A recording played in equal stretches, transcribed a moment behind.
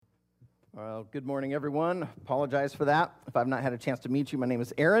Well, good morning, everyone. Apologize for that. If I've not had a chance to meet you, my name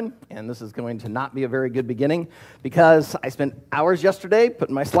is Aaron, and this is going to not be a very good beginning because I spent hours yesterday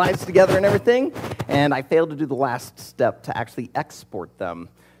putting my slides together and everything, and I failed to do the last step to actually export them.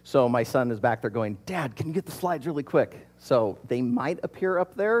 So my son is back there going, "Dad, can you get the slides really quick?" So they might appear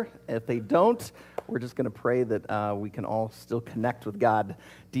up there. If they don't, we're just going to pray that we can all still connect with God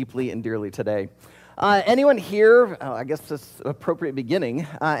deeply and dearly today. Anyone here, I guess this is an appropriate beginning,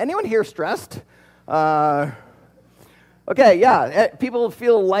 anyone here stressed? Okay, yeah, people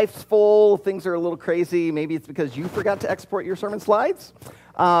feel life's full, things are a little crazy. Maybe it's because you forgot to export your sermon slides.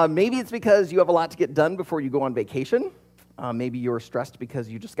 Maybe it's because you have a lot to get done before you go on vacation. Maybe you're stressed because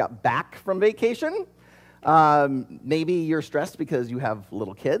you just got back from vacation. Maybe you're stressed because you have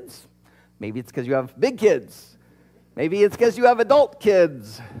little kids. Maybe it's because you have big kids. Maybe it's because you have adult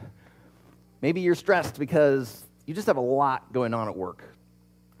kids. Maybe you're stressed because you just have a lot going on at work.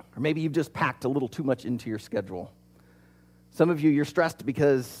 Or maybe you've just packed a little too much into your schedule. Some of you, you're stressed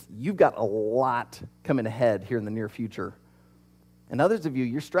because you've got a lot coming ahead here in the near future. And others of you,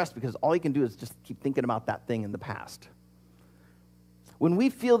 you're stressed because all you can do is just keep thinking about that thing in the past. When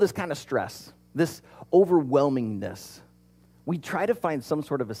we feel this kind of stress, this overwhelmingness, we try to find some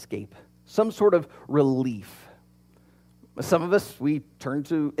sort of escape, some sort of relief. Some of us, we turn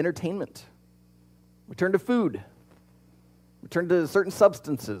to entertainment. We turn to food. We turn to certain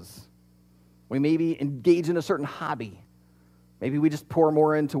substances. We maybe engage in a certain hobby. Maybe we just pour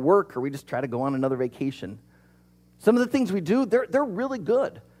more into work, or we just try to go on another vacation. Some of the things we do, they're really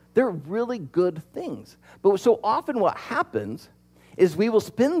good. They're really good things. But so often what happens is we will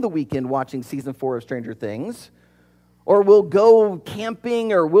spend the weekend watching season 4 of Stranger Things, or we'll go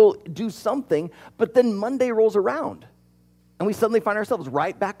camping, or we'll do something, but then Monday rolls around. And we suddenly find ourselves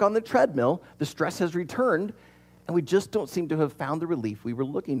right back on the treadmill. The stress has returned, and we just don't seem to have found the relief we were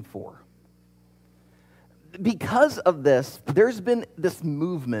looking for. Because of this, there's been this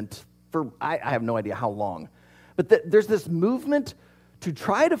movement for, I have no idea how long, but there's this movement to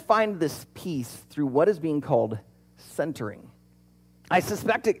try to find this peace through what is being called centering. I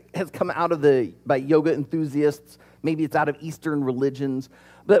suspect it has come out of by yoga enthusiasts. Maybe it's out of Eastern religions.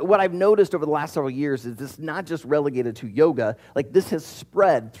 But what I've noticed over the last several years is this not just relegated to yoga. Like, this has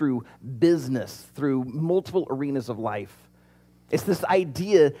spread through business, through multiple arenas of life. It's this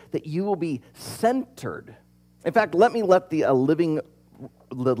idea that you will be centered. In fact, let the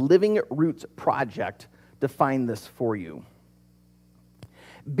Living Roots Project define this for you.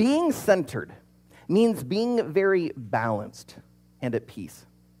 Being centered means being very balanced and at peace.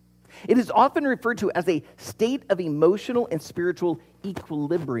 It is often referred to as a state of emotional and spiritual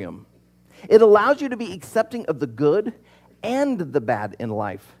equilibrium. It allows you to be accepting of the good and the bad in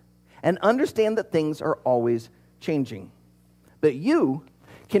life and understand that things are always changing. But you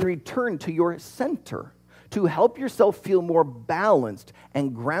can return to your center to help yourself feel more balanced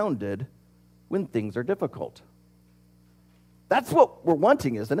and grounded when things are difficult. That's what we're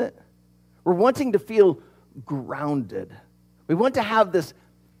wanting, isn't it? We're wanting to feel grounded. We want to have this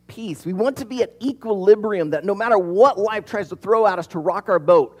peace. We want to be at equilibrium, that no matter what life tries to throw at us to rock our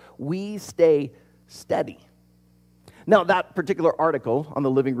boat, we stay steady. Now, that particular article on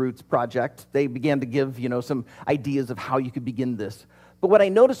the Living Roots Project, they began to give, some ideas of how you could begin this. But what I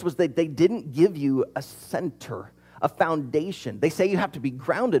noticed was that they didn't give you a center, a foundation. They say you have to be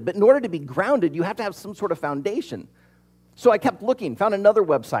grounded, but in order to be grounded, you have to have some sort of foundation. So I kept looking, found another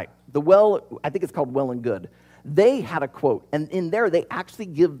website, I think it's called Well and Good. They had a quote, and in there they actually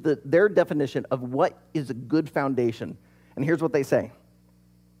give their definition of what is a good foundation. And here's what they say.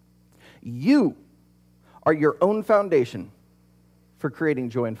 You are your own foundation for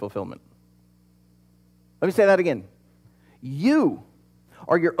creating joy and fulfillment. Let me say that again. You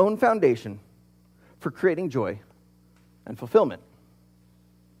are your own foundation for creating joy and fulfillment.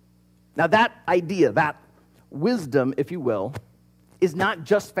 Now that idea, that wisdom, if you will, is not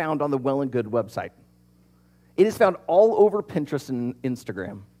just found on the Well and Good website. It is found all over Pinterest and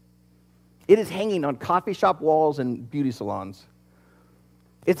Instagram. It is hanging on coffee shop walls and beauty salons.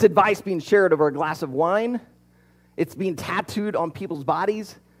 It's advice being shared over a glass of wine. It's being tattooed on people's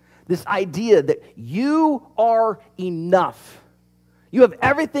bodies. This idea that you are enough. You have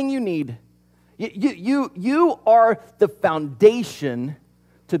everything you need. You are the foundation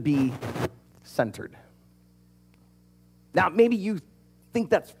to be centered. Now, maybe you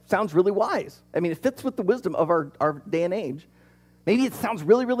think that sounds really wise. I mean, it fits with the wisdom of our day and age. Maybe it sounds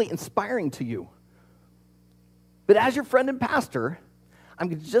really, really inspiring to you. But as your friend and pastor,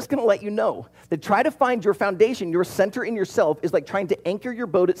 I'm just going to let you know that try to find your foundation, your center in yourself, is like trying to anchor your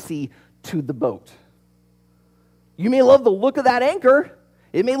boat at sea to the boat. You may love the look of that anchor.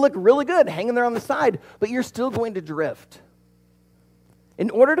 It may look really good hanging there on the side, but you're still going to drift. In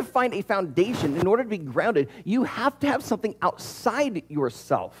order to find a foundation, in order to be grounded, you have to have something outside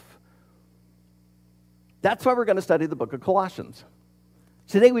yourself. That's why we're going to study the book of Colossians.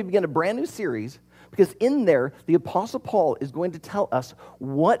 Today we begin a brand new series because in there, the Apostle Paul is going to tell us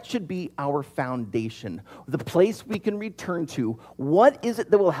what should be our foundation, the place we can return to. What is it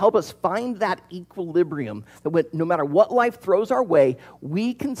that will help us find that equilibrium, that no matter what life throws our way,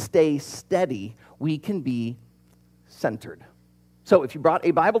 we can stay steady, we can be centered. So if you brought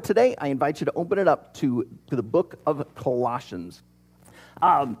a Bible today, I invite you to open it up to the book of Colossians.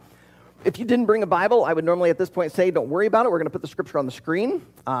 If you didn't bring a Bible, I would normally at this point say, don't worry about it. We're going to put the scripture on the screen.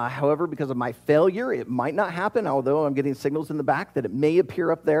 However, because of my failure, it might not happen, although I'm getting signals in the back that it may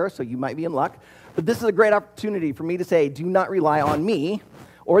appear up there, so you might be in luck. But this is a great opportunity for me to say, do not rely on me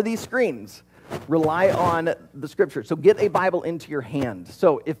or these screens. Rely on the scripture. So get a Bible into your hand.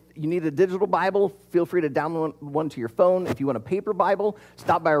 So if you need a digital Bible, feel free to download one to your phone. If you want a paper Bible,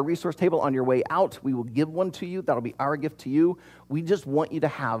 stop by our resource table on your way out. We will give one to you. That'll be our gift to you. We just want you to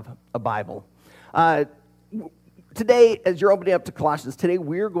have a Bible. Today, as you're opening up to Colossians, today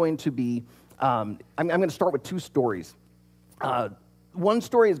we're going to be, I'm going to start with two stories. One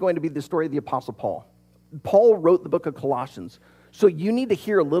story is going to be the story of the Apostle Paul. Paul wrote the book of Colossians. So you need to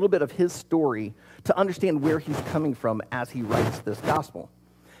hear a little bit of his story to understand where he's coming from as he writes this gospel.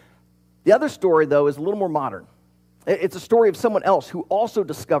 The other story, though, is a little more modern. It's a story of someone else who also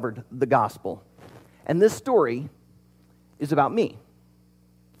discovered the gospel. And this story is about me.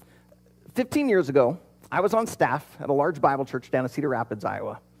 15 years ago, I was on staff at a large Bible church down in Cedar Rapids,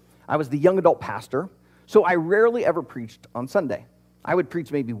 Iowa. I was the young adult pastor, so I rarely ever preached on Sunday. I would preach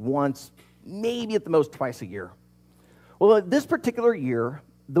maybe once, maybe at the most twice a year. Well, this particular year,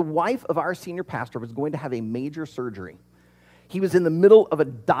 the wife of our senior pastor was going to have a major surgery. He was in the middle of a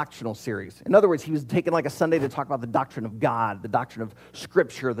doctrinal series. In other words, he was taking like a Sunday to talk about the doctrine of God, the doctrine of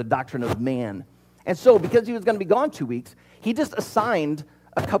Scripture, the doctrine of man. And so, because he was going to be gone 2 weeks, he just assigned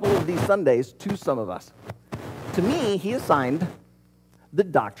a couple of these Sundays to some of us. To me, he assigned the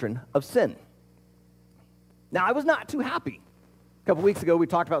doctrine of sin. Now, I was not too happy. A couple weeks ago, we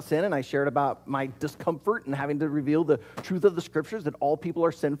talked about sin, and I shared about my discomfort in having to reveal the truth of the Scriptures, that all people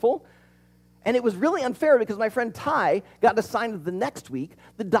are sinful. And it was really unfair because my friend Ty got assigned the next week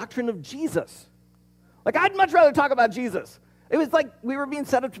the doctrine of Jesus. Like, I'd much rather talk about Jesus. It was like we were being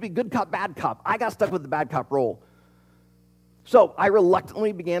set up to be good cop, bad cop. I got stuck with the bad cop role. So I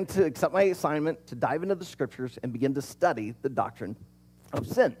reluctantly began to accept my assignment to dive into the Scriptures and begin to study the doctrine of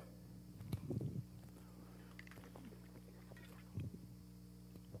sin.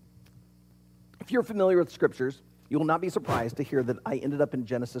 If you're familiar with Scriptures, you will not be surprised to hear that I ended up in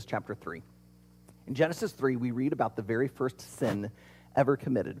Genesis chapter 3. In Genesis 3, we read about the very first sin ever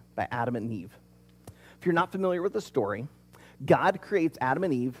committed by Adam and Eve. If you're not familiar with the story, God creates Adam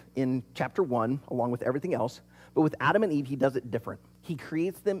and Eve in chapter 1, along with everything else, but with Adam and Eve, he does it different. He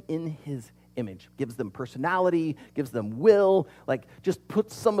creates them in his image, gives them personality, gives them will, like just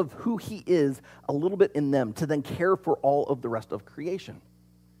puts some of who he is a little bit in them to then care for all of the rest of creation.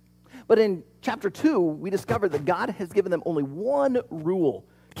 But in chapter 2, we discover that God has given them only one rule.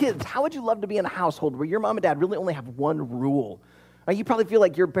 Kids, how would you love to be in a household where your mom and dad really only have one rule? You probably feel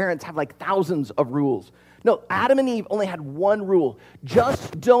like your parents have like thousands of rules. No, Adam and Eve only had one rule.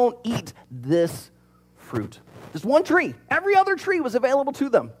 Just don't eat this fruit. Just one tree. Every other tree was available to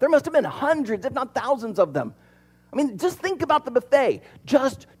them. There must have been hundreds, if not thousands of them. I mean, just think about the buffet.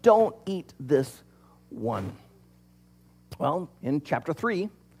 Just don't eat this one. Well, in chapter 3,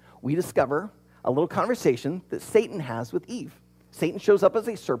 we discover a little conversation that Satan has with Eve. Satan shows up as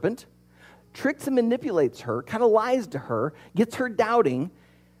a serpent, tricks and manipulates her, kind of lies to her, gets her doubting,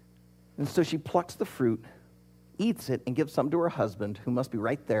 and so she plucks the fruit, eats it, and gives some to her husband, who must be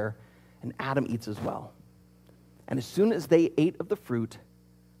right there, and Adam eats as well. And as soon as they ate of the fruit,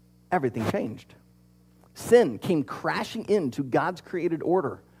 everything changed. Sin came crashing into God's created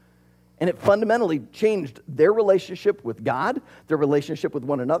order. And it fundamentally changed their relationship with God, their relationship with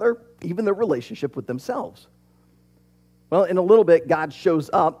one another, even their relationship with themselves. Well, in a little bit, God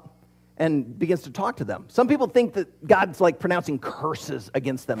shows up and begins to talk to them. Some people think that God's like pronouncing curses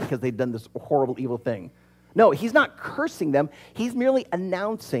against them because they've done this horrible, evil thing. No, he's not cursing them. He's merely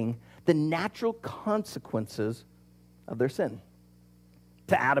announcing the natural consequences of their sin.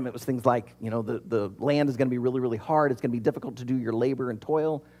 To Adam, it was things like, the land is going to be really, really hard. It's going to be difficult to do your labor and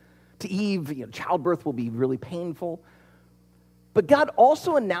toil. To Eve, childbirth will be really painful. But God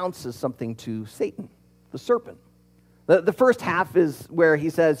also announces something to Satan, the serpent. The first half is where he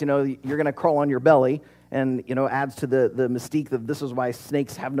says, you're going to crawl on your belly, and adds to the mystique that this is why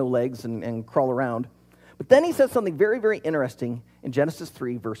snakes have no legs and crawl around. But then he says something very, very interesting in Genesis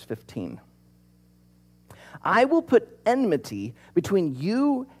 3, verse 15. I will put enmity between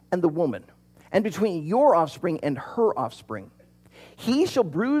you and the woman, and between your offspring and her offspring. He shall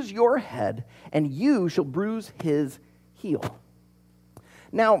bruise your head, and you shall bruise his heel.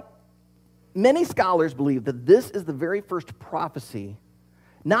 Now, many scholars believe that this is the very first prophecy,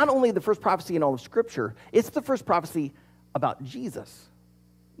 not only the first prophecy in all of Scripture, it's the first prophecy about Jesus.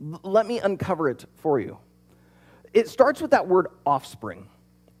 Let me uncover it for you. It starts with that word offspring.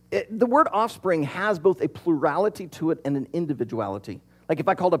 The word offspring has both a plurality to it and an individuality. Like if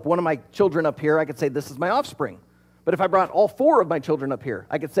I called up one of my children up here, I could say, this is my offspring. But if I brought all four of my children up here,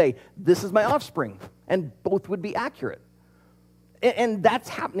 I could say, this is my offspring. And both would be accurate. And that's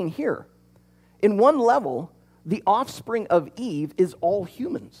happening here. In one level, the offspring of Eve is all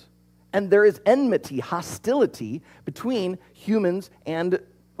humans. And there is enmity, hostility between humans and,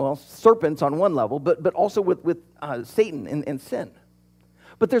 serpents on one level, but also with Satan and sin.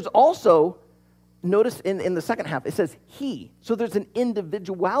 But there's also, notice in the second half, it says he. So there's an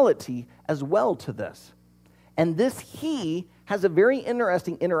individuality as well to this. And this he has a very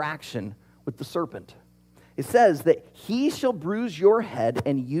interesting interaction with the serpent. It says that he shall bruise your head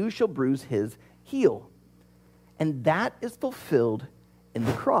and you shall bruise his heel. And that is fulfilled in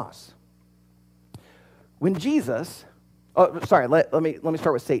the cross. When Jesus, let me start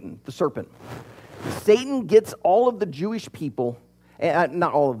with Satan, the serpent. Satan gets all of the Jewish people,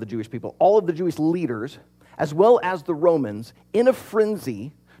 not all of the Jewish people, all of the Jewish leaders, as well as the Romans, in a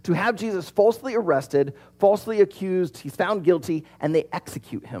frenzy to have Jesus falsely arrested, falsely accused, he's found guilty, and they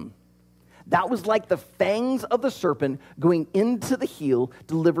execute him. That was like the fangs of the serpent going into the heel,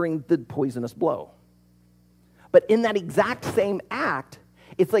 delivering the poisonous blow. But in that exact same act,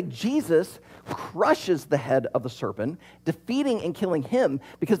 it's like Jesus crushes the head of the serpent, defeating and killing him,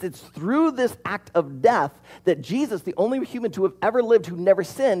 because it's through this act of death that Jesus, the only human to have ever lived who never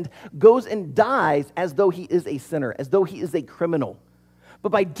sinned, goes and dies as though he is a sinner, as though he is a criminal.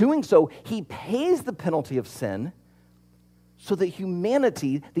 But by doing so, he pays the penalty of sin so that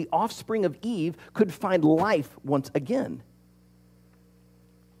humanity, the offspring of Eve, could find life once again.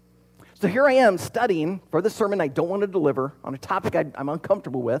 So here I am studying for the sermon I don't want to deliver on a topic I'm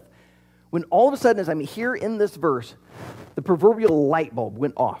uncomfortable with, when all of a sudden, as I'm here in this verse, the proverbial light bulb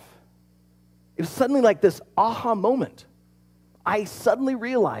went off. It was suddenly like this aha moment. I suddenly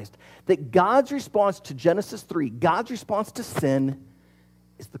realized that God's response to Genesis 3, God's response to sin,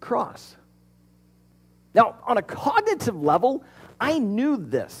 is the cross. Now, on a cognitive level, I knew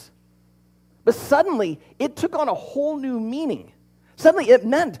this. But suddenly, it took on a whole new meaning. Suddenly, it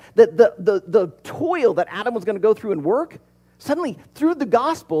meant that the toil that Adam was going to go through and work, suddenly, through the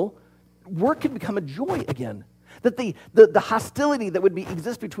gospel, work could become a joy again. That the hostility that would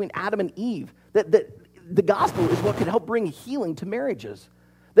exist between Adam and Eve, that the gospel is what could help bring healing to marriages.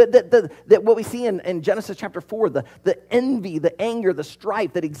 That what we see in Genesis chapter 4, the envy, the anger, the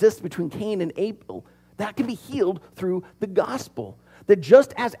strife that exists between Cain and Abel, that can be healed through the gospel. That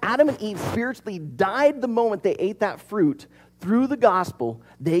just as Adam and Eve spiritually died the moment they ate that fruit, through the gospel,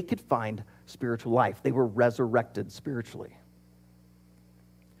 they could find spiritual life. They were resurrected spiritually.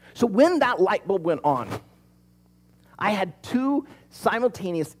 So when that light bulb went on, I had two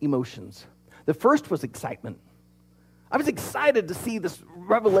simultaneous emotions. The first was excitement. I was excited to see this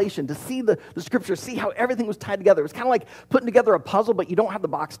revelation, to see the scripture, see how everything was tied together. It was kind of like putting together a puzzle, but you don't have the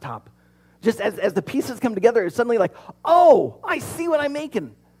box top. Just as the pieces come together, it's suddenly like, oh, I see what I'm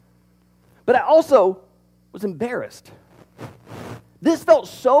making. But I also was embarrassed. This felt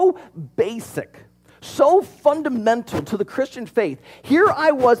so basic, so fundamental to the Christian faith. Here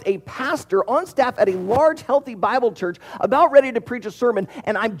I was, a pastor on staff at a large, healthy Bible church, about ready to preach a sermon,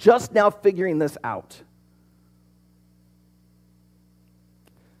 and I'm just now figuring this out.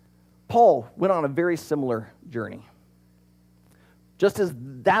 Paul went on a very similar journey. Just as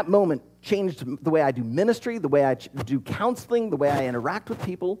that moment changed the way I do ministry, the way I do counseling, the way I interact with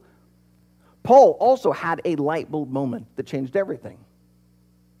people, Paul also had a light bulb moment that changed everything.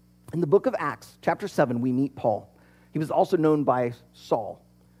 In the book of Acts, chapter 7, we meet Paul. He was also known by Saul.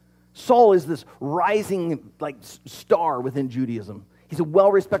 Saul is this rising star within Judaism. He's a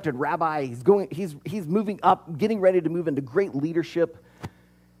well-respected rabbi. He's moving up, getting ready to move into great leadership.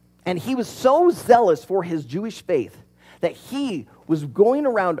 And he was so zealous for his Jewish faith that he was going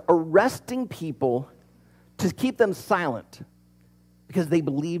around arresting people to keep them silent because they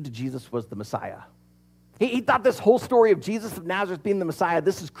believed Jesus was the Messiah. He thought this whole story of Jesus of Nazareth being the Messiah,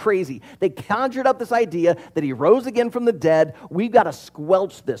 this is crazy. They conjured up this idea that he rose again from the dead. We've got to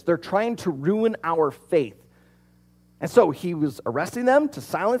squelch this. They're trying to ruin our faith. And so he was arresting them to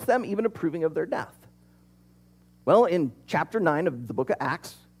silence them, even approving of their death. Well, in chapter 9 of the book of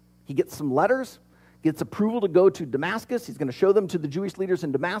Acts, he gets some letters, gets approval to go to Damascus. He's going to show them to the Jewish leaders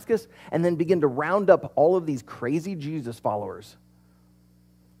in Damascus, and then begin to round up all of these crazy Jesus followers.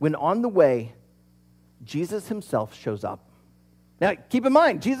 When on the way, Jesus himself shows up. Now, keep in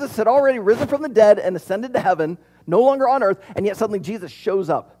mind, Jesus had already risen from the dead and ascended to heaven, no longer on earth, and yet suddenly Jesus shows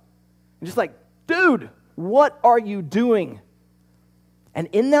up. And just like, dude, what are you doing? And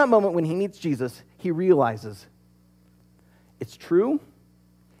in that moment when he meets Jesus, he realizes it's true,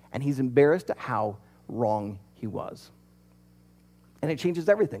 and he's embarrassed at how wrong he was. And it changes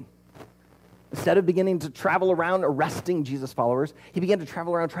everything. Instead of beginning to travel around arresting Jesus followers, he began to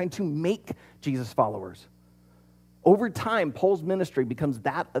travel around trying to make Jesus followers. Over time, Paul's ministry becomes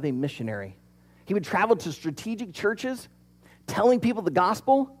that of a missionary. He would travel to strategic churches, telling people the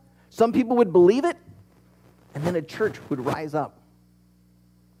gospel. Some people would believe it, and then a church would rise up.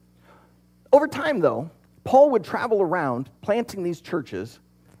 Over time, though, Paul would travel around planting these churches,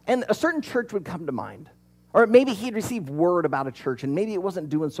 and a certain church would come to mind. Or maybe he'd received word about a church, and maybe it wasn't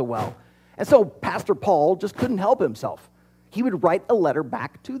doing so well. And so Pastor Paul just couldn't help himself. He would write a letter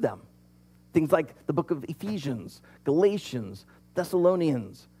back to them. Things like the book of Ephesians, Galatians,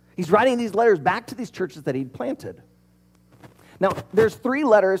 Thessalonians. He's writing these letters back to these churches that he'd planted. Now, there's 3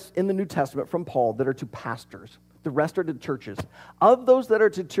 letters in the New Testament from Paul that are to pastors. The rest are to churches. Of those that are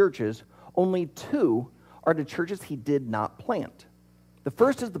to churches, only 2 are to churches he did not plant. The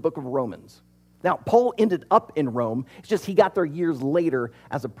first is the book of Romans. Now, Paul ended up in Rome. It's just he got there years later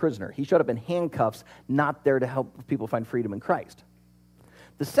as a prisoner. He showed up in handcuffs, not there to help people find freedom in Christ.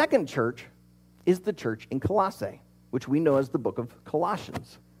 The second church is the church in Colossae, which we know as the book of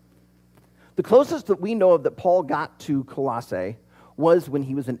Colossians. The closest that we know of that Paul got to Colossae was when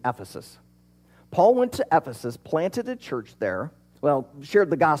he was in Ephesus. Paul went to Ephesus, planted a church there,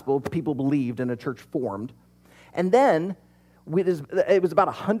 shared the gospel, people believed, and a church formed. And then it was about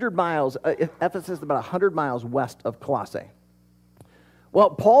 100 miles, Ephesus is about 100 miles west of Colossae. Well,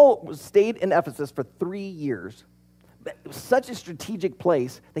 Paul stayed in Ephesus for 3 years. It was such a strategic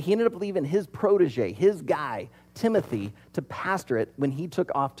place that he ended up leaving his protege, his guy, Timothy, to pastor it when he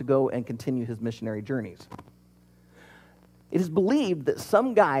took off to go and continue his missionary journeys. It is believed that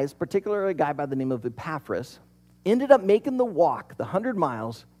some guys, particularly a guy by the name of Epaphras, ended up making the walk, the 100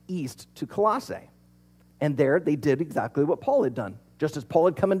 miles east to Colossae. And there they did exactly what Paul had done. Just as Paul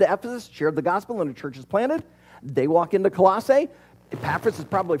had come into Ephesus, shared the gospel, and a church is planted, they walk into Colossae. Epaphras is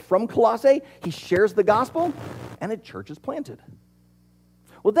probably from Colossae. He shares the gospel, and a church is planted.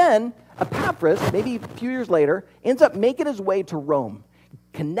 Well, then, Epaphras, maybe a few years later, ends up making his way to Rome,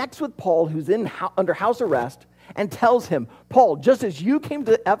 connects with Paul, who's under house arrest, and tells him, Paul, just as you came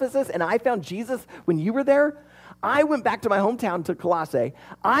to Ephesus and I found Jesus when you were there, I went back to my hometown to Colossae.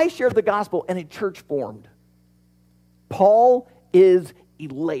 I shared the gospel, and a church formed. Paul is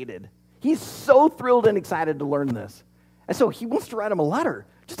elated. He's so thrilled and excited to learn this. And so he wants to write him a letter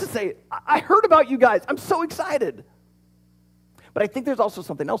just to say, I heard about you guys. I'm so excited. But I think there's also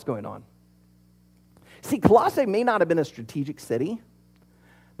something else going on. See, Colossae may not have been a strategic city,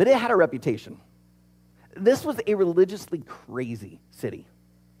 but it had a reputation. This was a religiously crazy city.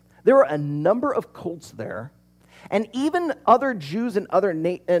 There were a number of cults there, and even other Jews in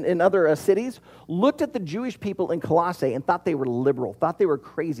other cities looked at the Jewish people in Colossae and thought they were liberal, thought they were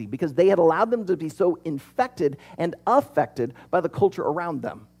crazy, because they had allowed them to be so infected and affected by the culture around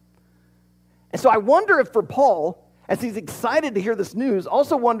them. And so I wonder if for Paul, as he's excited to hear this news,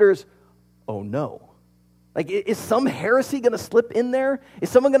 also wonders, oh no. Like, is some heresy going to slip in there? Is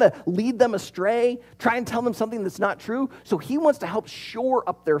someone going to lead them astray, try and tell them something that's not true? So he wants to help shore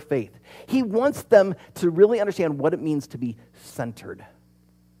up their faith. He wants them to really understand what it means to be centered.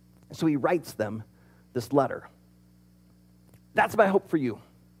 So he writes them this letter. That's my hope for you,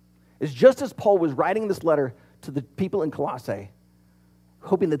 is just as Paul was writing this letter to the people in Colossae,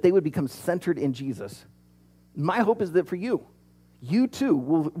 hoping that they would become centered in Jesus, my hope is that for you, you too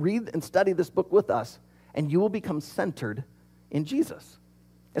will read and study this book with us, and you will become centered in Jesus.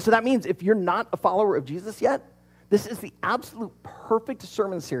 And so that means if you're not a follower of Jesus yet, this is the absolute perfect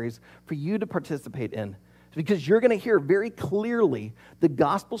sermon series for you to participate in, because you're going to hear very clearly the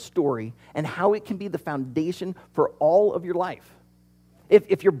gospel story and how it can be the foundation for all of your life.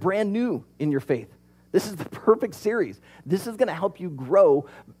 If you're brand new in your faith, this is the perfect series. This is going to help you grow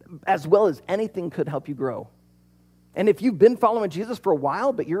as well as anything could help you grow. And if you've been following Jesus for a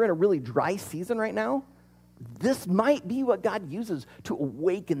while, but you're in a really dry season right now, this might be what God uses to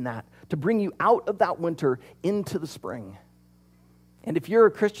awaken that, to bring you out of that winter into the spring. And if you're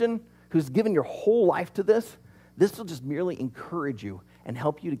a Christian who's given your whole life to this will just merely encourage you and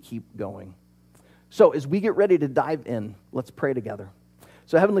help you to keep going. So as we get ready to dive in, let's pray together.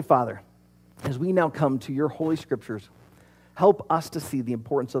 So Heavenly Father, as we now come to your holy scriptures, help us to see the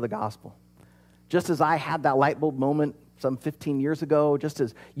importance of the gospel. Just as I had that light bulb moment some 15 years ago, just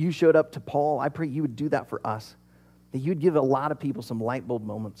as you showed up to Paul, I pray you would do that for us, that you'd give a lot of people some light bulb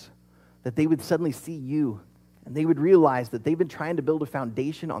moments, that they would suddenly see you, and they would realize that they've been trying to build a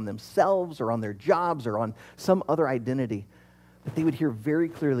foundation on themselves or on their jobs or on some other identity, that they would hear very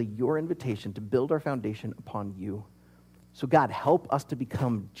clearly your invitation to build our foundation upon you. So God, help us to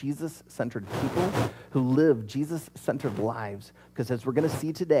become Jesus-centered people who live Jesus-centered lives, because as we're going to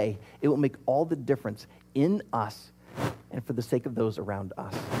see today, it will make all the difference in us and for the sake of those around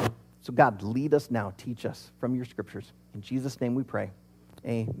us. So God, lead us now, teach us from your scriptures. In Jesus' name we pray,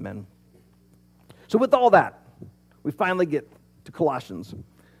 amen. So with all that, we finally get to Colossians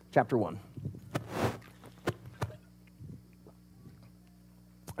chapter 1.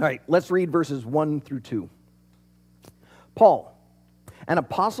 All right, let's read verses 1 through 2. Paul, an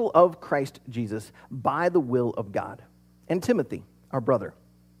apostle of Christ Jesus, by the will of God, and Timothy, our brother,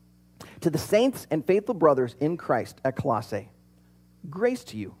 to the saints and faithful brothers in Christ at Colossae, grace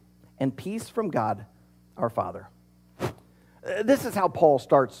to you and peace from God our Father. This is how Paul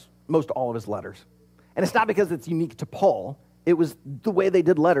starts most all of his letters. And it's not because it's unique to Paul. It was the way they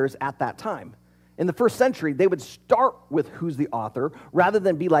did letters at that time. In the first century, they would start with who's the author rather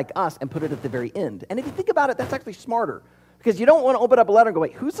than be like us and put it at the very end. And if you think about it, that's actually smarter. Because you don't want to open up a letter and go,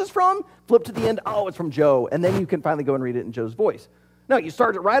 wait, who's this from? Flip to the end, oh, it's from Joe. And then you can finally go and read it in Joe's voice. No, you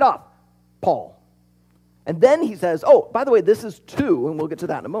start it right off, Paul. And then he says, oh, by the way, this is to, and we'll get to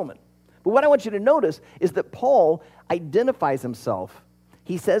that in a moment. But what I want you to notice is that Paul identifies himself.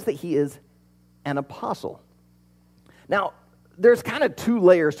 He says that he is an apostle. Now, there's kind of two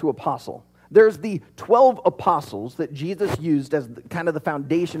layers to apostle. There's the 12 apostles that Jesus used as kind of the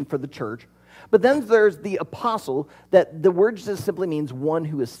foundation for the church. But then there's the apostle that the word just simply means one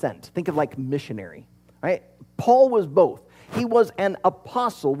who is sent. Think of like missionary, right? Paul was both. He was an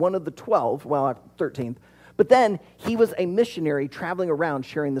apostle, one of the 12, well, 13th, but then he was a missionary traveling around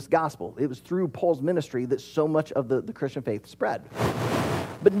sharing this gospel. It was through Paul's ministry that so much of the Christian faith spread.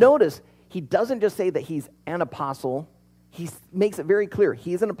 But notice, he doesn't just say that he's an apostle. He makes it very clear.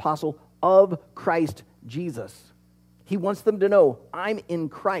 He's an apostle of Christ Jesus. He wants them to know, I'm in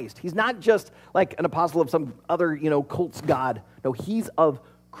Christ. He's not just like an apostle of some other, cult's God. No, he's of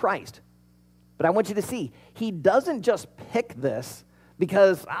Christ. But I want you to see, he doesn't just pick this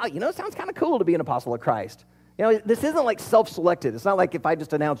because, it sounds kind of cool to be an apostle of Christ. This isn't like self-selected. It's not like if I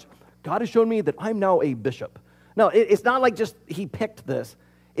just announce, God has shown me that I'm now a bishop. No, it's not like just he picked this.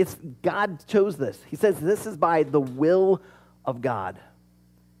 It's God chose this. He says this is by the will of God.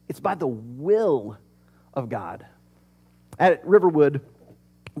 It's by the will of God. At Riverwood,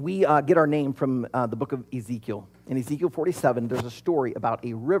 we get our name from the book of Ezekiel. In Ezekiel 47, there's a story about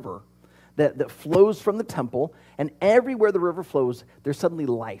a river that flows from the temple, and everywhere the river flows, there's suddenly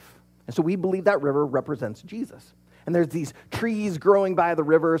life. And so we believe that river represents Jesus. And there's these trees growing by the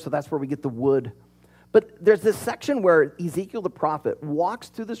river, so that's where we get the wood. But there's this section where Ezekiel the prophet walks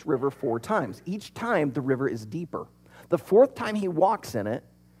through this river 4 times. Each time, the river is deeper. The 4th time he walks in it,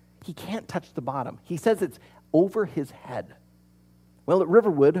 he can't touch the bottom. He says it's over his head. Well, at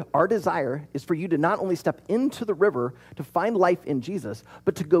Riverwood, our desire is for you to not only step into the river to find life in Jesus,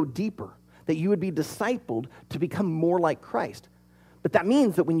 but to go deeper, that you would be discipled to become more like Christ. But that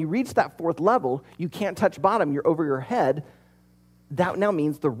means that when you reach that 4th level, you can't touch bottom, you're over your head. That now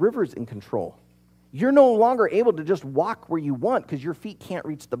means the river's in control. You're no longer able to just walk where you want because your feet can't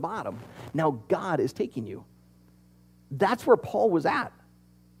reach the bottom. Now God is taking you. That's where Paul was at.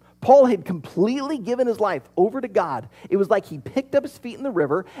 Paul had completely given his life over to God. It was like he picked up his feet in the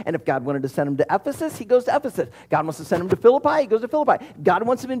river, and if God wanted to send him to Ephesus, he goes to Ephesus. God wants to send him to Philippi, he goes to Philippi. God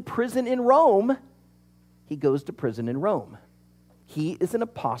wants him in prison in Rome, he goes to prison in Rome. He is an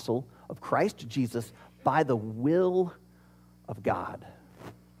apostle of Christ Jesus by the will of God.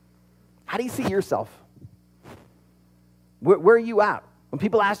 How do you see yourself? Where are you at? When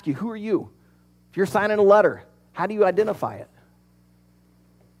people ask you, who are you? If you're signing a letter, how do you identify it?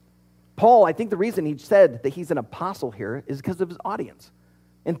 Paul, I think the reason he said that he's an apostle here is because of his audience.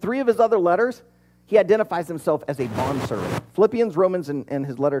 In 3 of his other letters, he identifies himself as a bondservant. Philippians, Romans, and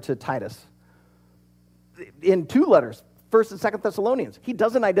his letter to Titus. In 2 letters, 1st and 2nd Thessalonians, he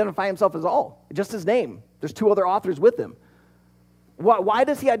doesn't identify himself as all, just his name. There's 2 other authors with him. Why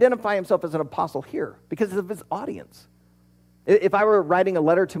does he identify himself as an apostle here? Because of his audience. If I were writing a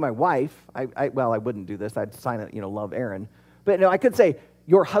letter to my wife, I wouldn't do this. I'd sign it, love Aaron. But I could say,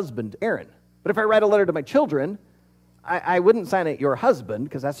 your husband, Aaron. But if I write a letter to my children, I wouldn't sign it, your husband,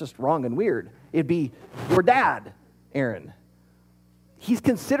 because that's just wrong and weird. It'd be, your dad, Aaron. He's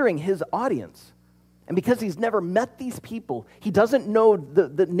considering his audience. And because he's never met these people, he doesn't know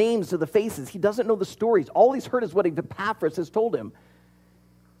the names of the faces. He doesn't know the stories. All he's heard is what Epaphras has told him.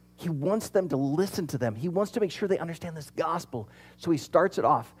 He wants them to listen to them. He wants to make sure they understand this gospel. So he starts it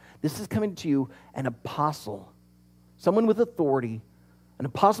off. This is coming to you, an apostle, someone with authority, an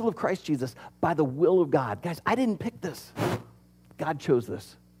apostle of Christ Jesus by the will of God. Guys, I didn't pick this. God chose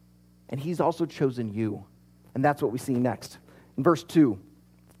this. And he's also chosen you. And that's what we see next. In verse 2,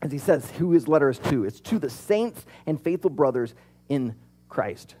 as he says, who his letter is to. It's to the saints and faithful brothers in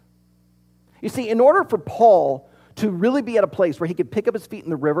Christ. You see, in order for Paul to really be at a place where he could pick up his feet in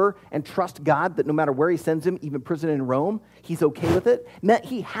the river and trust God that no matter where he sends him, even prison in Rome, he's okay with it, meant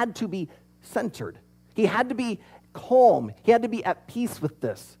he had to be centered. He had to be calm. He had to be at peace with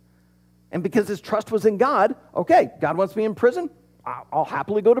this. And because his trust was in God, okay, God wants me in prison, I'll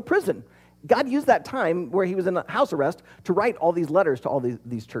happily go to prison. God used that time where he was in house arrest to write all these letters to all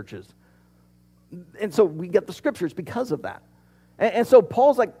these churches. And so we get the scriptures because of that. And so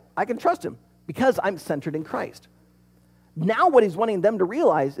Paul's like, I can trust him because I'm centered in Christ. Now what he's wanting them to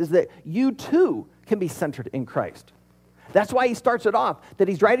realize is that you too can be centered in Christ. That's why he starts it off, that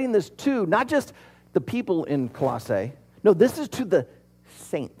he's writing this to not just the people in Colossae. No, this is to the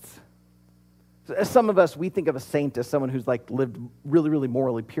saints. As some of us, we think of a saint as someone who's like lived really, really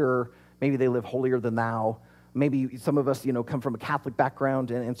morally pure. Maybe they live holier than thou. Maybe some of us, come from a Catholic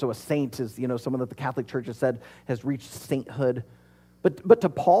background, and so a saint is, someone that the Catholic Church has said has reached sainthood. But to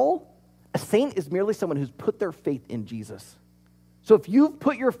Paul, a saint is merely someone who's put their faith in Jesus. So if you've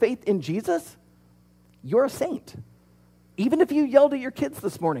put your faith in Jesus, you're a saint. Even if you yelled at your kids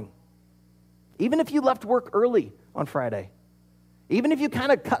this morning, even if you left work early on Friday, even if you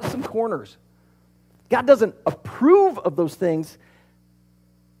kind of cut some corners, God doesn't approve of those things,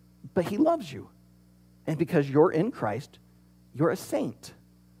 but he loves you. And because you're in Christ, you're a saint.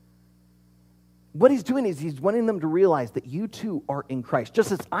 What he's doing is he's wanting them to realize that you too are in Christ.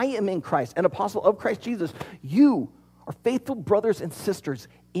 Just as I am in Christ, an apostle of Christ Jesus, you are faithful brothers and sisters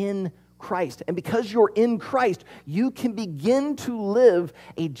in Christ. And because you're in Christ, you can begin to live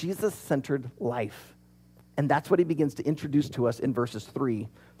a Jesus-centered life. And that's what he begins to introduce to us in verses 3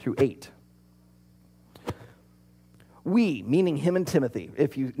 through 8. We, meaning him and Timothy,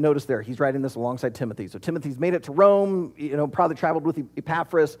 if you notice there, he's writing this alongside Timothy. So Timothy's made it to Rome, probably traveled with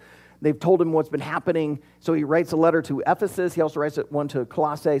Epaphras. They've told him what's been happening. So he writes a letter to Ephesus. He also writes one to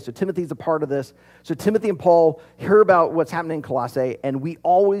Colossae. So Timothy's a part of this. So Timothy and Paul hear about what's happening in Colossae, and we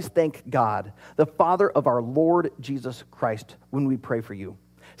always thank God, the Father of our Lord Jesus Christ, when we pray for you.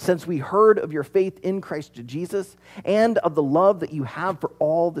 Since we heard of your faith in Christ Jesus and of the love that you have for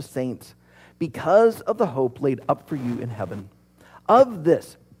all the saints, because of the hope laid up for you in heaven. Of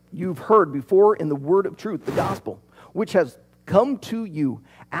this you've heard before in the word of truth, the gospel, which has come to you,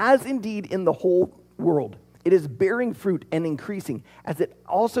 as indeed in the whole world. It is bearing fruit and increasing, as it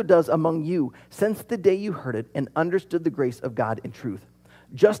also does among you, since the day you heard it and understood the grace of God in truth.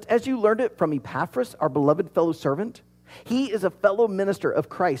 Just as you learned it from Epaphras, our beloved fellow servant, he is a fellow minister of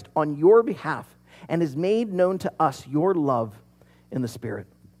Christ on your behalf, and has made known to us your love in the Spirit.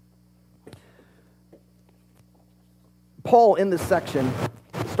 Paul, in this section,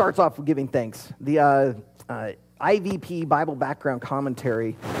 starts off with giving thanks. The IVP Bible Background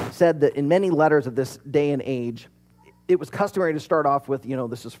Commentary said that in many letters of this day and age, it was customary to start off with,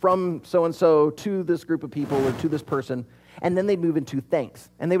 this is from so-and-so to this group of people or to this person, and then they'd move into thanks.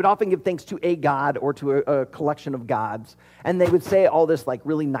 And they would often give thanks to a god or to a collection of gods, and they would say all this like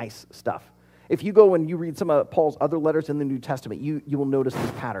really nice stuff. If you go and you read some of Paul's other letters in the New Testament, you will notice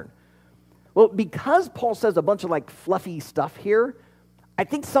this pattern. Well, because Paul says a bunch of like fluffy stuff here, I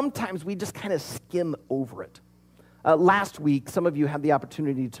think sometimes we just kind of skim over it. Last week, some of you had the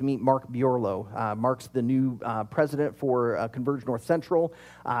opportunity to meet Mark Bjorlo. Mark's the new president for Converge North Central.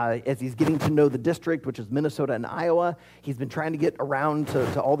 As he's getting to know the district, which is Minnesota and Iowa, he's been trying to get around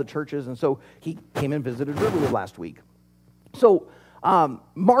to all the churches, and so he came and visited Riverwood last week. So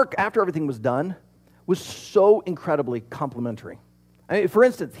Mark, after everything was done, was so incredibly complimentary. I mean, for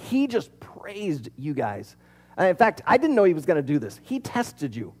instance, he just praised you guys. In fact, I didn't know he was going to do this. He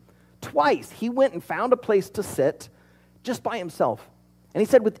tested you. Twice, he went and found a place to sit just by himself. And he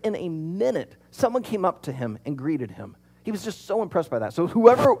said within a minute, someone came up to him and greeted him. He was just so impressed by that. So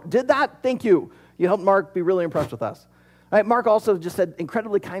whoever did that, thank you. You helped Mark be really impressed with us. Right, Mark also just said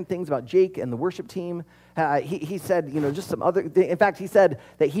incredibly kind things about Jake and the worship team. He said, just some other, in fact, he said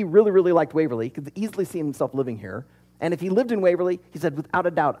that he really, really liked Waverly. He could easily see himself living here. And if he lived in Waverly, he said, without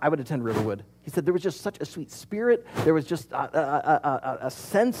a doubt, I would attend Riverwood. He said there was just such a sweet spirit. There was just a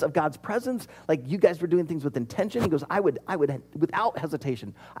sense of God's presence. Like you guys were doing things with intention. He goes, I would, without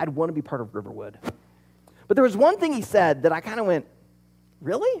hesitation, I'd want to be part of Riverwood. But there was one thing he said that I kind of went,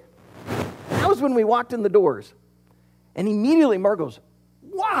 really? That was when we walked in the doors. And immediately Mark goes,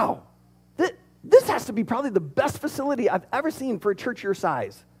 wow, this has to be probably the best facility I've ever seen for a church your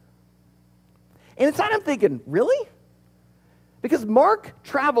size. And inside I'm thinking, really? Because Mark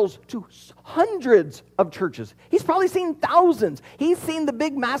travels to hundreds of churches. He's probably seen thousands. He's seen the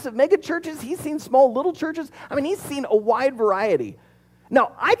big, massive mega churches. He's seen small, little churches. I mean, he's seen a wide variety.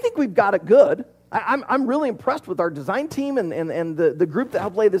 Now, I think we've got it good. I'm really impressed with our design team and the group that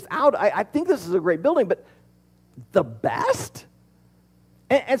helped lay this out. I think this is a great building, but the best?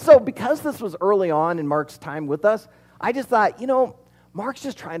 And so because this was early on in Mark's time with us, I just thought, Mark's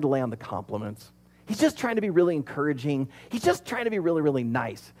just trying to lay on the compliments. He's just trying to be really encouraging. He's just trying to be really, really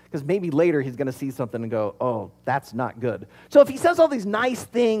nice. Because maybe later he's going to see something and go, oh, that's not good. So if he says all these nice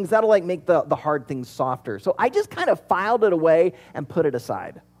things, that'll make the hard things softer. So I just kind of filed it away and put it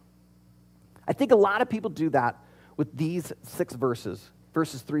aside. I think a lot of people do that with these 6 verses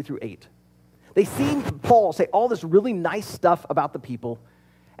 3 through 8. They see Paul say all this really nice stuff about the people,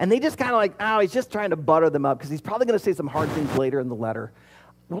 and they just kind of he's just trying to butter them up because he's probably going to say some hard things later in the letter.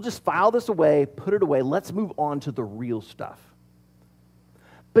 We'll just file this away, put it away. Let's move on to the real stuff.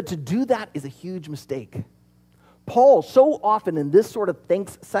 But to do that is a huge mistake. Paul, so often in this sort of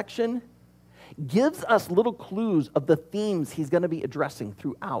thanks section, gives us little clues of the themes he's going to be addressing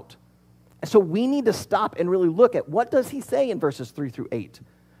throughout. And so we need to stop and really look at what does he say in verses 3 through 8,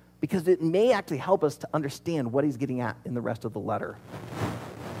 because it may actually help us to understand what he's getting at in the rest of the letter.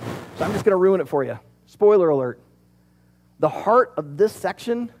 So I'm just going to ruin it for you. Spoiler alert. The heart of this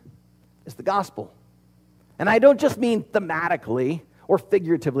section is the gospel. And I don't just mean thematically or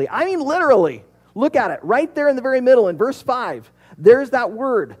figuratively. I mean literally. Look at it right there in the very middle in verse 5. There's that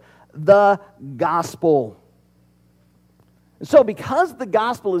word, the gospel. And so because the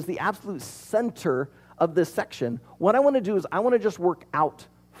gospel is the absolute center of this section, what I want to do is I want to just work out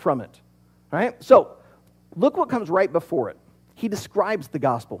from it. All right? So look what comes right before it. He describes the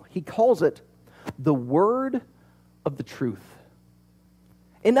gospel. He calls it the word of the truth.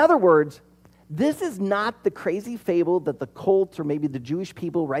 In other words, this is not the crazy fable that the cults or maybe the Jewish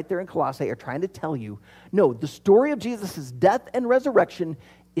people right there in Colossae are trying to tell you. No, the story of Jesus' death and resurrection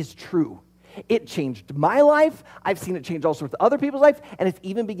is true. It changed my life. I've seen it change all sorts of other people's life, and it's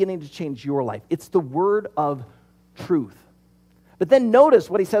even beginning to change your life. It's the word of truth. But then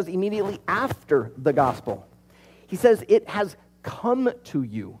notice what he says immediately after the gospel. He says, it has come to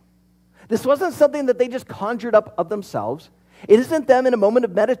you. This wasn't something that they just conjured up of themselves. It isn't them in a moment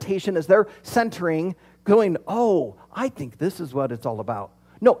of meditation as they're centering, going, oh, I think this is what it's all about.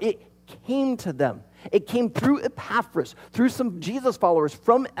 No, it came to them. It came through Epaphras, through some Jesus followers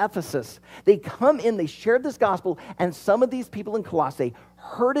from Ephesus. They come in, they shared this gospel, and some of these people in Colossae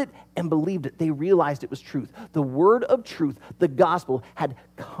heard it and believed it. They realized it was truth. The word of truth, the gospel, had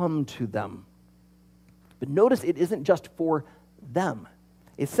come to them. But notice it isn't just for them.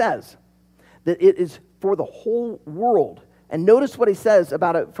 It says that it is for the whole world. And notice what he says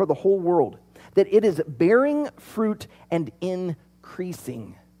about it for the whole world, that it is bearing fruit and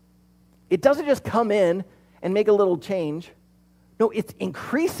increasing. It doesn't just come in and make a little change. No, it's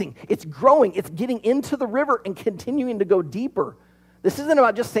increasing. It's growing. It's getting into the river and continuing to go deeper. This isn't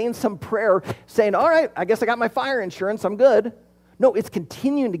about just saying some prayer, saying, all right, I guess I got my fire insurance, I'm good. No, it's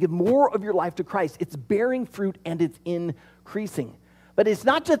continuing to give more of your life to Christ. It's bearing fruit and it's increasing. But it's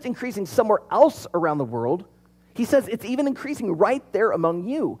not just increasing somewhere else around the world. He says it's even increasing right there among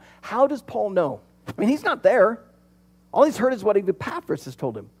you. How does Paul know? I mean, he's not there. All he's heard is what Epaphras has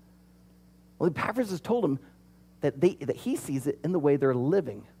told him. Well, Epaphras has told him that he sees it in the way they're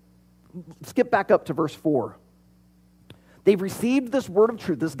living. Skip back up to verse 4. They've received this word of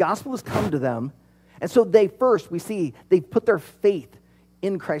truth. This gospel has come to them. And so they put their faith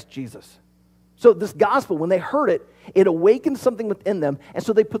in Christ Jesus. So this gospel, when they heard it, it awakened something within them. And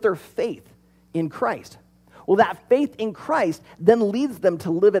so they put their faith in Christ. Well, that faith in Christ then leads them to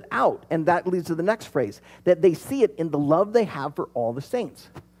live it out. And that leads to the next phrase, that they see it in the love they have for all the saints.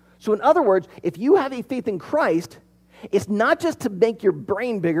 So in other words, if you have a faith in Christ, it's not just to make your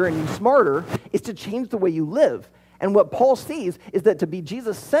brain bigger and you smarter, it's to change the way you live. And what Paul sees is that to be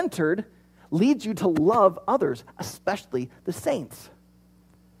Jesus-centered leads you to love others, especially the saints.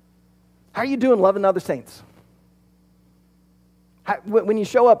 How are you doing loving other saints? When you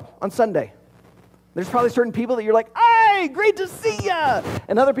show up on Sunday, there's probably certain people that you're like, hey, great to see ya.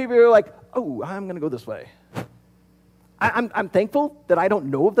 And other people are like, oh, I'm going to go this way. I'm thankful that I don't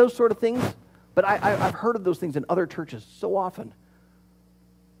know of those sort of things, but I've heard of those things in other churches so often.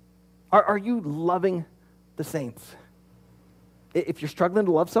 Are you loving the saints? If you're struggling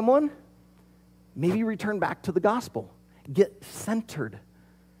to love someone, maybe return back to the gospel. Get centered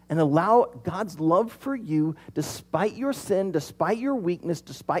and allow God's love for you, despite your sin, despite your weakness,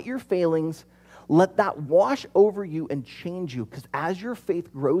 despite your failings, let that wash over you and change you. Because as your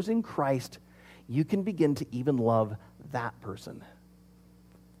faith grows in Christ, you can begin to even love that person.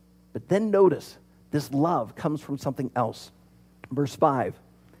 But then notice, this love comes from something else. Verse 5,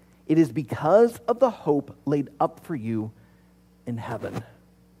 it is because of the hope laid up for you in heaven.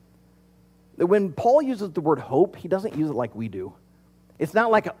 When Paul uses the word hope, he doesn't use it like we do. It's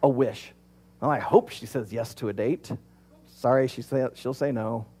not like a wish. Well, I hope she says yes to a date. Sorry, she'll say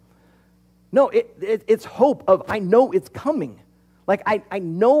no. No, it's hope of, I know it's coming. Like, I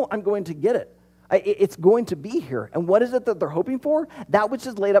know I'm going to get it. It's going to be here. And what is it that they're hoping for? That which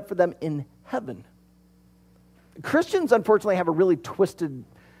is laid up for them in heaven. Christians, unfortunately, have a really twisted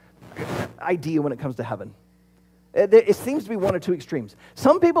idea when it comes to heaven. It seems to be one of two extremes.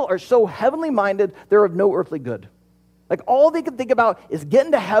 Some people are so heavenly minded, they're of no earthly good. Like, all they can think about is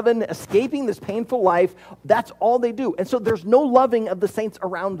getting to heaven, escaping this painful life. That's all they do. And so there's no loving of the saints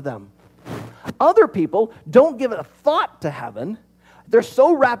around them. Other people don't give a thought to heaven. They're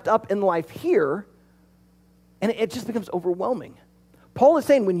so wrapped up in life here, and it just becomes overwhelming. Paul is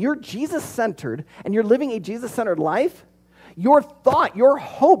saying when you're Jesus-centered and you're living a Jesus-centered life, your thought, your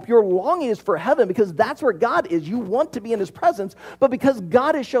hope, your longing is for heaven because that's where God is. You want to be in his presence, but because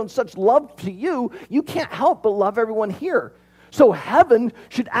God has shown such love to you, you can't help but love everyone here. So heaven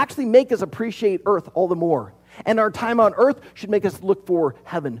should actually make us appreciate earth all the more. And our time on earth should make us look for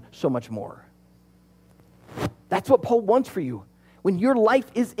heaven so much more. That's what Paul wants for you. When your life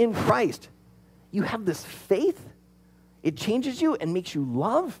is in Christ, you have this faith. It changes you and makes you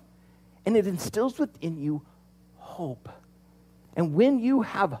love, and it instills within you hope. And when you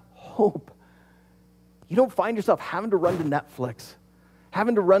have hope, you don't find yourself having to run to Netflix,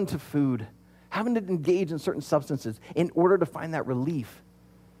 having to run to food, having to engage in certain substances in order to find that relief.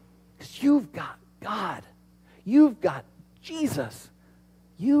 Because you've got God. You've got Jesus.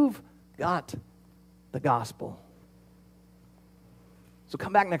 You've got the gospel. So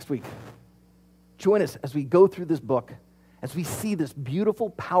come back next week. Join us as we go through this book, as we see this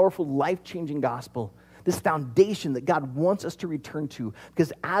beautiful, powerful, life-changing gospel, this foundation that God wants us to return to.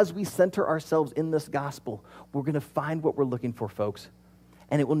 Because as we center ourselves in this gospel, we're going to find what we're looking for, folks.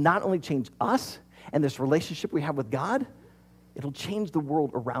 And it will not only change us and this relationship we have with God, it'll change the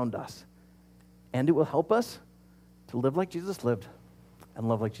world around us. And it will help us to live like Jesus lived and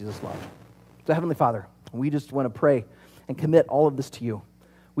love like Jesus loved. So Heavenly Father, we just want to pray and commit all of this to you.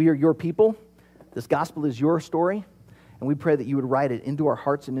 We are your people. This gospel is your story. And we pray that you would write it into our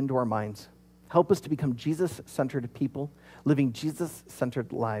hearts and into our minds. Help us to become Jesus-centered people, living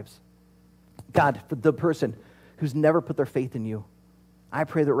Jesus-centered lives. God, for the person who's never put their faith in you, I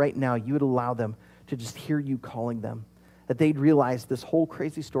pray that right now you would allow them to just hear you calling them, that they'd realize this whole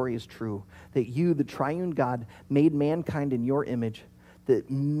crazy story is true, that you, the triune God, made mankind in your image, that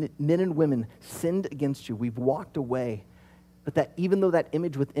men and women sinned against you. We've walked away. But that even though that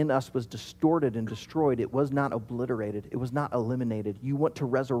image within us was distorted and destroyed, it was not obliterated. It was not eliminated. You want to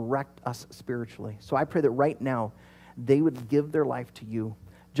resurrect us spiritually. So I pray that right now they would give their life to you,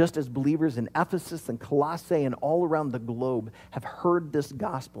 just as believers in Ephesus and Colossae and all around the globe have heard this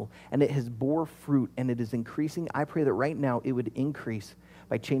gospel, and it has bore fruit, and it is increasing. I pray that right now it would increase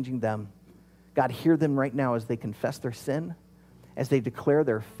by changing them. God, hear them right now as they confess their sin, as they declare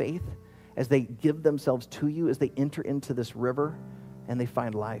their faith, as they give themselves to you, as they enter into this river and they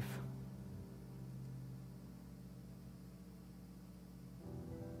find life.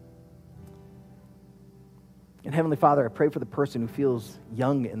 And Heavenly Father, I pray for the person who feels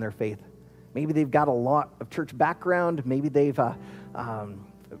young in their faith. Maybe they've got a lot of church background. Maybe they've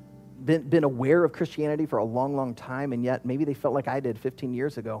been aware of Christianity for a long, long time, and yet maybe they felt like I did 15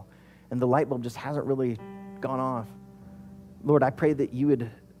 years ago, and the light bulb just hasn't really gone off. Lord, I pray that you would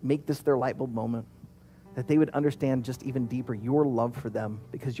make this their light bulb moment, that they would understand just even deeper your love for them,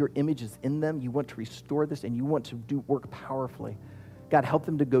 because your image is in them. You want to restore this, and you want to do work powerfully. God, help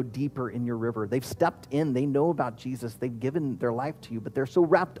them to go deeper in your river. They've stepped in. They know about Jesus. They've given their life to you, but they're so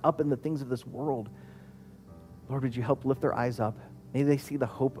wrapped up in the things of this world. Lord, would you help lift their eyes up? May they see the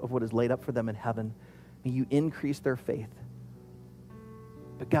hope of what is laid up for them in heaven. May you increase their faith.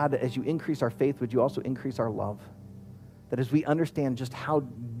 But God, as you increase our faith, would you also increase our love? that as we understand just how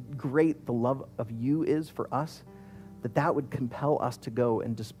great the love of you is for us, that would compel us to go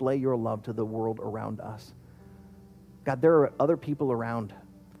and display your love to the world around us. God, there are other people around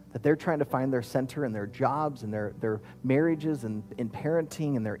that they're trying to find their center in their jobs and their marriages and in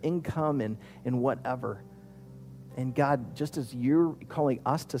parenting and their income and whatever. And God, just as you're calling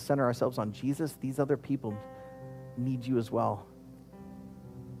us to center ourselves on Jesus, these other people need you as well.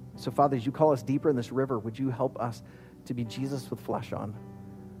 So Father, as you call us deeper in this river, would you help us to be Jesus with flesh on?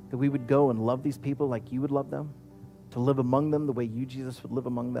 That we would go and love these people like you would love them, to live among them the way you, Jesus, would live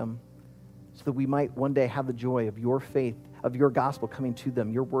among them, so that we might one day have the joy of your faith, of your gospel coming to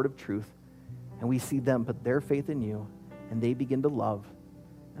them, your word of truth, and we see them put their faith in you, and they begin to love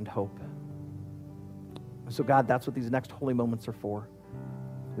and hope. So God, that's what these next holy moments are for.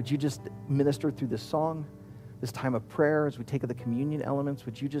 Would you just minister through this song, this time of prayer, as we take the communion elements?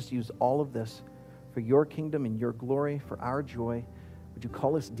 Would you just use all of this for your kingdom and your glory, for our joy? Would you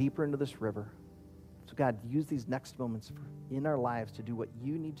call us deeper into this river? So God, use these next moments in our lives to do what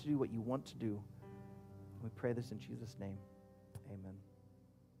you need to do, what you want to do. We pray this in Jesus' name. Amen.